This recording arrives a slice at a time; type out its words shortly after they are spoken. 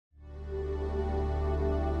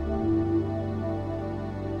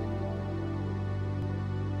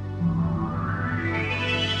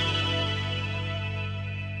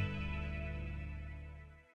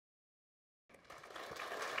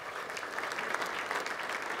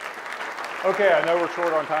Okay, I know we're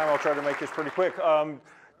short on time. I'll try to make this pretty quick.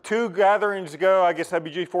 2 gatherings ago, I guess that'd be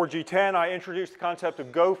G4G10, I introduced the concept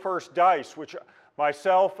of go first dice, which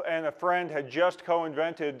myself and a friend had just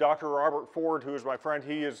co-invented. Dr. Robert Ford, who is my friend,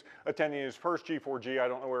 he is attending his first G4G. I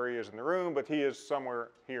don't know where he is in the room, but he is somewhere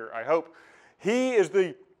here, I hope. He is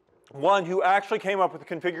the one who actually came up with the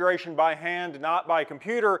configuration by hand, not by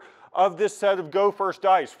computer, of this set of go first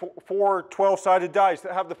dice, 4 12-sided dice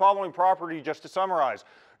that have the following property, just to summarize.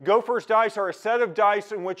 Go first dice are a set of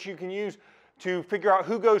dice in which you can use to figure out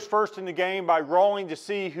who goes first in the game by rolling to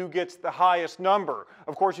see who gets the highest number.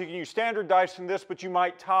 Of course, you can use standard dice in this, but you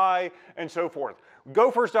might tie and so forth. Go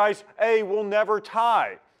first dice, A, will never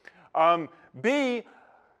tie. B,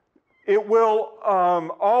 it will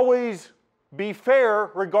always be fair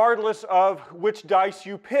regardless of which dice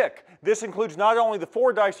you pick. This includes not only the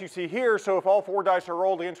 4 dice you see here, so if all 4 dice are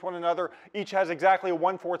rolled against one another, each has exactly a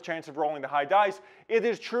 1/4 chance of rolling the high dice. It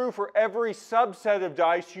is true for every subset of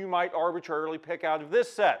dice you might arbitrarily pick out of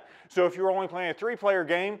this set. So if you're only playing a 3-player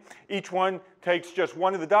game, each one takes just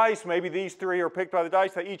one of the dice. Maybe these 3 are picked by the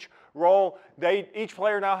dice. They each roll. Each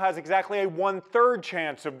player now has exactly a 1/3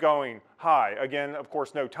 chance of going high. Again, of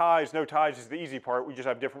course, no ties. No ties is the easy part. We just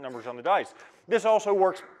have different numbers on the dice. This also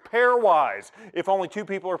works pairwise. If only 2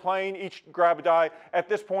 people are playing, each grab a die. At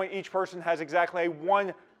this point, each person has exactly a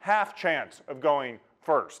 1/2 chance of going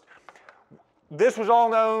first. This was all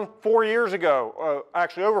known 4 years ago,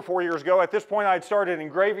 actually over 4 years ago. At this point, I had started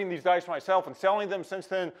engraving these dice myself and selling them. Since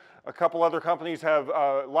then, a couple other companies have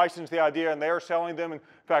licensed the idea, and they are selling them. In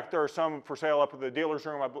fact, there are some for sale up at the dealer's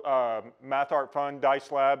room. Math Art Fund,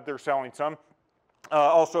 Dice Lab, they're selling some.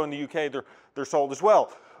 Also in the UK, they're sold as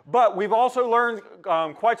well. But we've also learned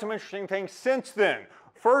quite some interesting things since then.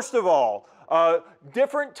 First of all,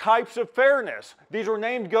 different types of fairness. These were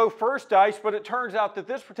named go first dice, but it turns out that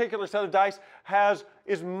this particular set of dice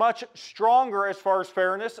is much stronger as far as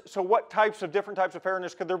fairness. So what different types of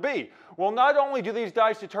fairness could there be? Well, not only do these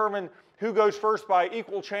dice determine who goes first by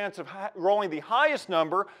equal chance of rolling the highest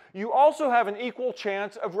number, you also have an equal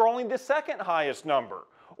chance of rolling the second highest number,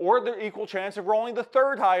 or the equal chance of rolling the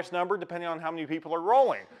 3rd highest number, depending on how many people are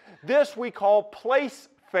rolling. This we call place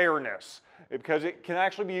fairness, because it can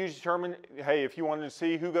actually be used to determine, hey, if you wanted to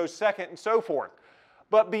see who goes second and so forth.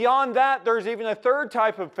 But beyond that, there's even a 3rd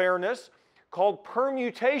type of fairness called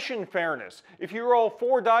permutation fairness. If you roll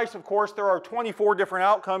 4 dice, of course, there are 24 different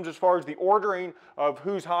outcomes as far as the ordering of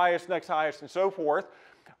who's highest, next highest, and so forth.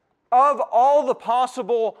 Of all the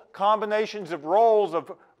possible combinations of rolls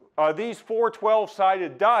of these 4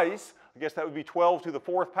 12-sided dice, I guess that would be 12 to the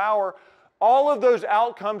 4th power, all of those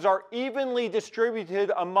outcomes are evenly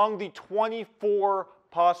distributed among the 24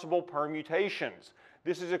 possible permutations.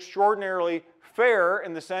 This is extraordinarily fair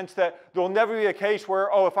in the sense that there will never be a case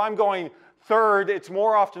where, oh, if I'm going 3rd, it's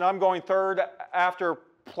more often I'm going 3rd after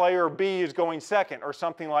player B is going 2nd or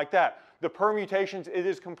something like that. The permutations, it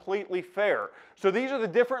is completely fair. So these are the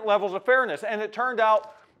different levels of fairness, and it turned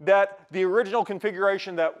out that the original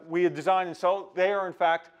configuration that we had designed and sold, they are in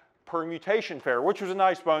fact permutation fair, which was a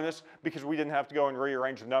nice bonus because we didn't have to go and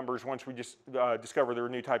rearrange the numbers once we just discovered there were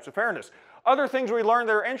new types of fairness. Other things we learned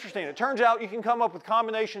that are interesting. It turns out you can come up with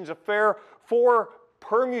combinations of fair for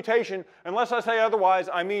permutation. Unless I say otherwise,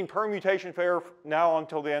 I mean permutation fair now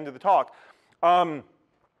until the end of the talk.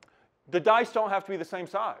 The dice don't have to be the same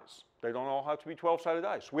size. They don't all have to be 12-sided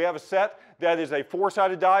dice. We have a set that is a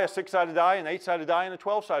 4-sided die, a 6-sided die, an 8-sided die, and a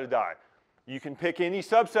 12-sided die. You can pick any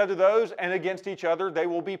subset of those, and against each other, they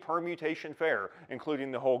will be permutation fair,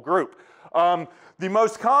 including the whole group. The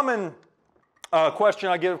most common question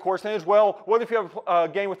I get, of course, is, well, what if you have a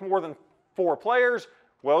game with more than 4 players?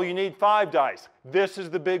 Well, you need 5 dice. This is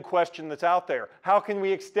the big question that's out there. How can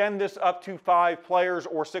we extend this up to 5 players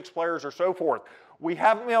or 6 players or so forth? We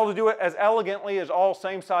haven't been able to do it as elegantly as all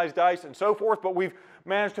same-size dice and so forth, but we've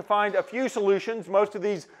managed to find a few solutions, most of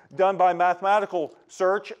these done by mathematical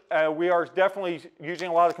search. We are definitely using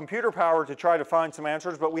a lot of computer power to try to find some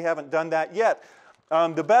answers, but we haven't done that yet.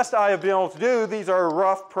 The best I have been able to do, these are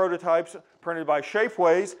rough prototypes printed by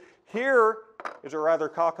Shapeways. Here is a rather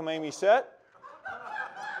cockamamie set.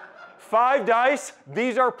 5 dice,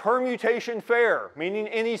 these are permutation fair, meaning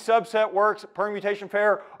any subset works, permutation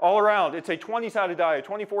fair all around. It's a 20-sided die, a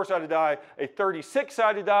 24-sided die, a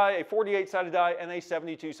 36-sided die, a 48-sided die, and a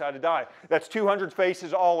 72-sided die. That's 200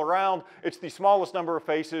 faces all around. It's the smallest number of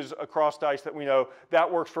faces across dice that we know.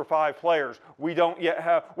 That works for 5 players. We don't yet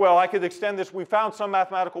have, well, I could extend this. We found some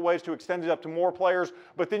mathematical ways to extend it up to more players,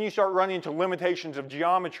 but then you start running into limitations of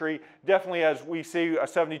geometry. Definitely, as we see, a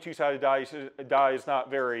 72-sided die is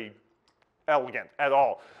not very elegant at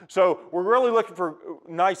all. So we're really looking for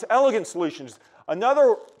nice, elegant solutions.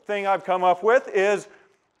 Another thing I've come up with is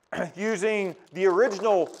using the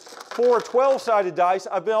original 4 12-sided dice,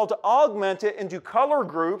 I've been able to augment it into color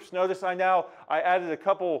groups. Notice I added a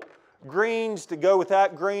couple greens to go with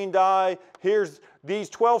that green die. Here's these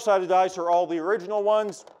 12-sided dice are all the original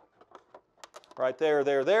ones. Right there,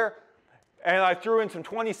 there. And I threw in some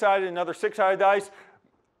 20-sided, another 6-sided dice,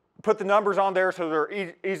 put the numbers on there so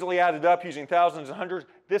they're easily added up using thousands and hundreds.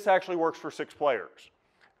 This actually works for 6 players.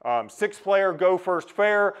 6-player go first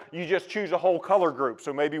fair, you just choose a whole color group.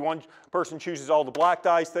 So maybe one person chooses all the black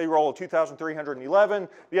dice, they roll a 2,311.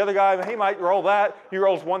 The other guy, he might roll that, he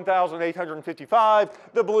rolls 1,855.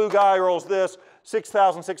 The blue guy rolls this,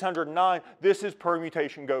 6,609. This is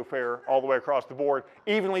permutation go fair all the way across the board,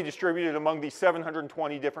 evenly distributed among these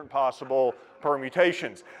 720 different possible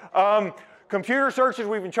permutations. Computer searches,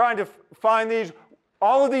 we've been trying to find these.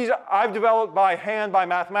 All of these I've developed by hand, by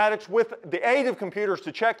mathematics, with the aid of computers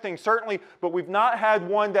to check things, certainly, but we've not had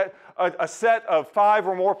one that, a set of 5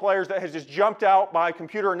 or more players that has just jumped out by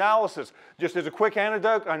computer analysis. Just as a quick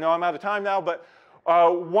anecdote, I know I'm out of time now, but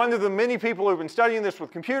one of the many people who've been studying this with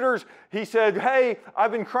computers, he said, hey,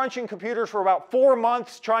 I've been crunching computers for about 4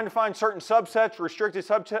 months trying to find certain subsets, restricted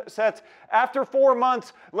subsets. After 4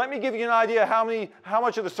 months, let me give you an idea how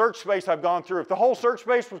much of the search space I've gone through. If the whole search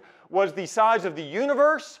space was the size of the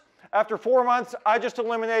universe, after 4 months, I just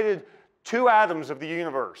eliminated 2 atoms of the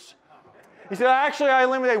universe. He said, actually, I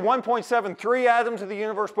eliminated 1.73 atoms of the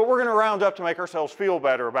universe, but we're going to round up to make ourselves feel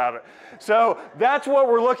better about it. So that's what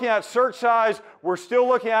we're looking at, search size. We're still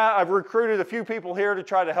looking at, I've recruited a few people here to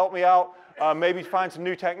try to help me out, maybe find some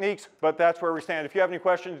new techniques, but that's where we stand. If you have any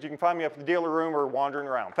questions, you can find me up in the dealer room or wandering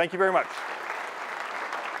around. Thank you very much.